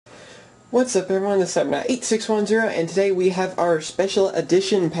What's up everyone, this is CyberKnight 8610 and today we have our special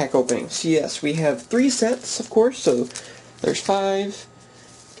edition pack opening. So yes, we have 3 sets of course, so there's 5,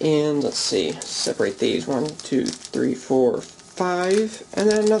 and let's see, separate these, 1, 2, 3, 4, 5,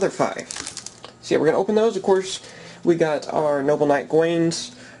 and then another 5. So yeah, we're going to open those. Of course, we got our Noble Knight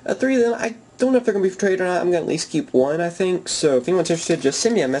Gawains, 3 of them. I don't know if they're going to be for trade or not. I'm going to at least keep 1, I think, so if anyone's interested, just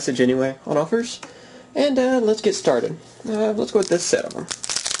send me a message anyway on offers. And let's get started. Let's go with this set of them.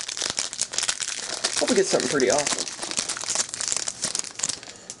 Hope we get something pretty awesome.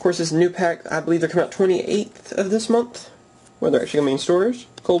 Of course, this new pack, I believe they're coming out 28th of this month. Where they're actually going to be in stores.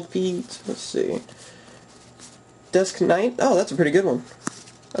 Cold Feet, let's see. Dusk Knight, oh, that's a pretty good one.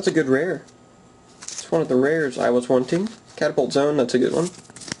 That's a good rare. It's one of the rares I was wanting. Catapult Zone, that's a good one.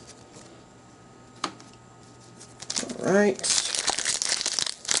 Alright.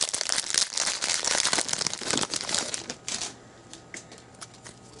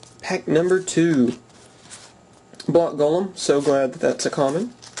 Pack number 2. Block Golem, so glad that that's a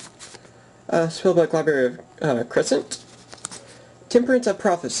common. Spellbook Library of Crescent. Temperance of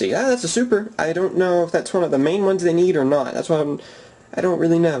Prophecy. That's a super. I don't know if that's one of the main ones they need or not. That's why I don't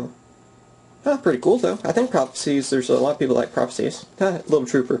really know. Pretty cool though. I think Prophecies, there's a lot of people like Prophecies. Little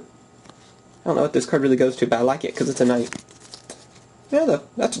Trooper. I don't know what this card really goes to, but I like it because it's a knight. Yeah, though,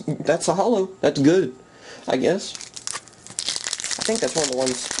 that's a holo. That's good, I guess. I think that's one of the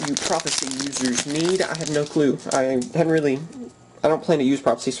ones you Prophecy users need. I have no clue. I don't plan to use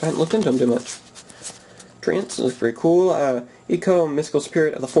Prophecy, so I haven't looked into them too much. Trance looks pretty cool. Eco, Mystical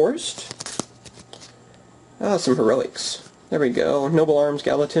Spirit of the Forest. Some heroics. There we go. Noble Arms,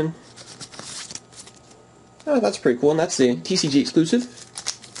 Gallatin. That's pretty cool, and that's the TCG exclusive.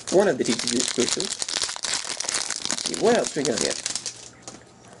 One of the TCG exclusives. Let's see, what else we got here?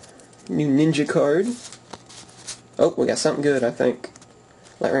 New Ninja card. Oh, we got something good, I think.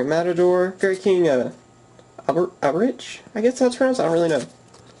 Light Rain Matador, Fairy King, Alberich? I guess that's pronounced, I don't really know.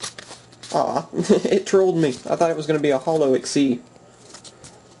 Aw, it trolled me. I thought it was going to be a holo XC.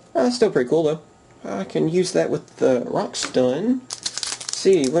 Still pretty cool, though. I can use that with the Rock Stun. Let's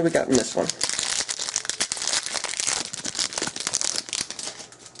see, what do we got in this one?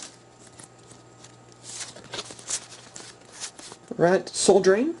 Right, Soul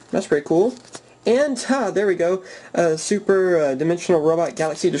Drain. That's pretty cool. And, there we go. Super Dimensional Robot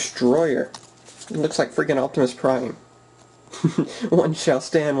Galaxy Destroyer. It looks like freaking Optimus Prime. One shall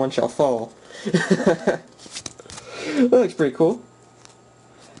stand, one shall fall. That looks pretty cool.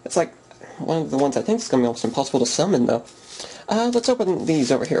 It's like one of the ones I think is going to be almost impossible to summon, though. Let's open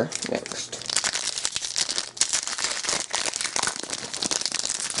these over here next.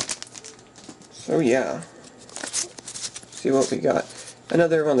 So, yeah. See what we got.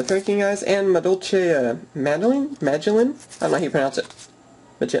 Another one of the Fairy King guys, and Madolce Madeline? Magdalene? I don't know how you pronounce it.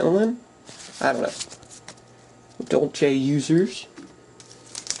 Magellan? I don't know. Dolce users.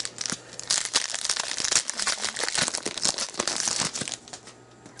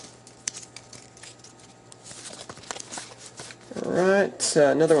 Alright,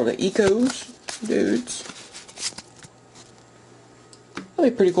 another one of the Ecos dudes.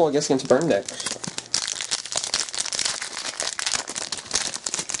 That'd be pretty cool, I guess, against burn decks.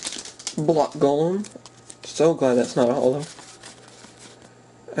 Block Golem. So glad that's not a holo.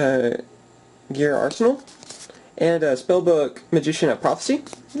 Gear Arsenal. And Spellbook Magician of Prophecy.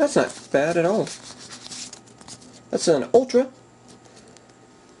 That's not bad at all. That's an Ultra.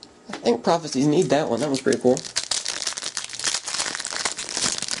 I think Prophecies need that one. That was pretty cool.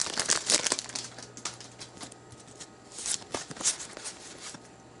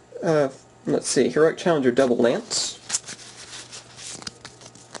 Let's see. Heroic Challenger Double Lance.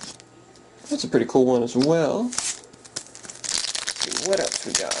 That's a pretty cool one as well. Let's see what else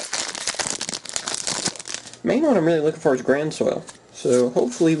we got. Main one I'm really looking for is Grand Soil, so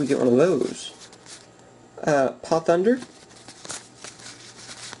hopefully we get one of those. Paw Thunder.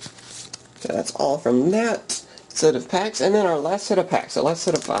 So that's all from that set of packs, and then our last set of packs, the last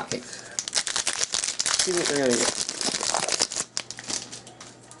set of 5. Let's see what we're going to get.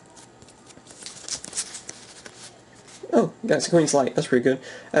 Oh, got some Queen's Light, that's pretty good.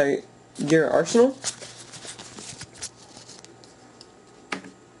 Gear Arsenal.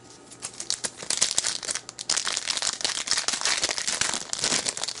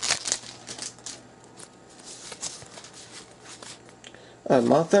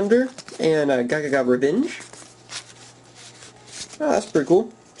 Maw Thunder and Gaga Revenge. That's pretty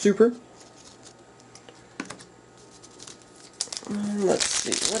cool. Super. Let's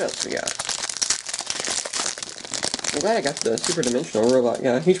see, what else we got? I'm glad I got the Super Dimensional Robot.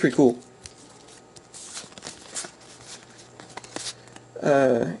 Yeah, he's pretty cool.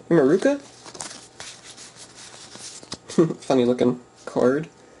 Imaruka? Funny looking card.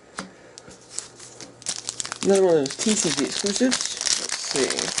 Another one of those TCG exclusives. Let's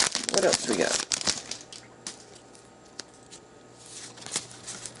see. What else we got?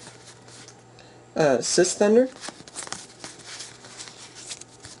 Sis Thunder.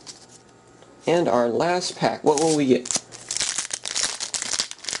 And our last pack. What will we get?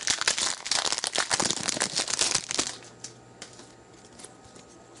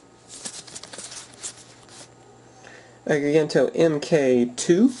 Yugioh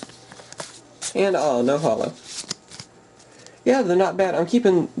MK2. And no holo. Yeah, they're not bad. I'm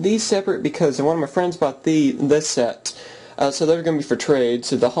keeping these separate because one of my friends bought this set. So they're going to be for trade.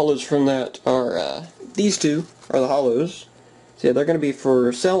 So the holos from that are, these two are the holos. So yeah, they're going to be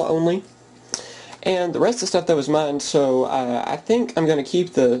for sale only. And the rest of the stuff that was mine, so I think I'm going to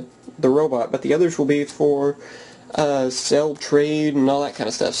keep the robot, but the others will be for sell, trade, and all that kind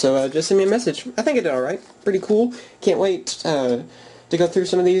of stuff. So just send me a message. I think I did alright. Pretty cool. Can't wait to go through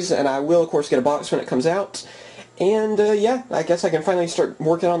some of these, and I will, of course, get a box when it comes out. And yeah, I guess I can finally start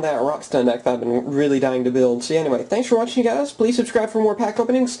working on that Rockstone deck that I've been really dying to build. So yeah, anyway, thanks for watching, you guys. Please subscribe for more pack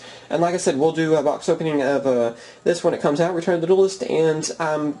openings. And like I said, we'll do a box opening of this when it comes out, Return of the Duelist. And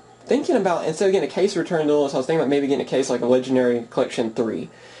I'm thinking about, instead of getting a case of Return of the Duelist, I was thinking about maybe getting a case like a Legendary Collection 3.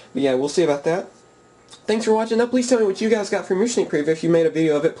 But yeah, we'll see about that. Thanks for watching. Now, please tell me what you guys got from your sneak preview. If you made a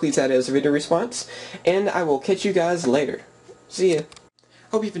video of it, please add it as a video response. And I will catch you guys later. See ya.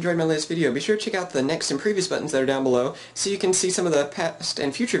 Hope you've enjoyed my latest video. Be sure to check out the next and previous buttons that are down below so you can see some of the past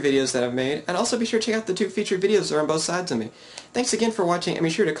and future videos that I've made, and also be sure to check out the 2 featured videos that are on both sides of me. Thanks again for watching, and be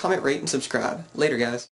sure to comment, rate, and subscribe. Later, guys.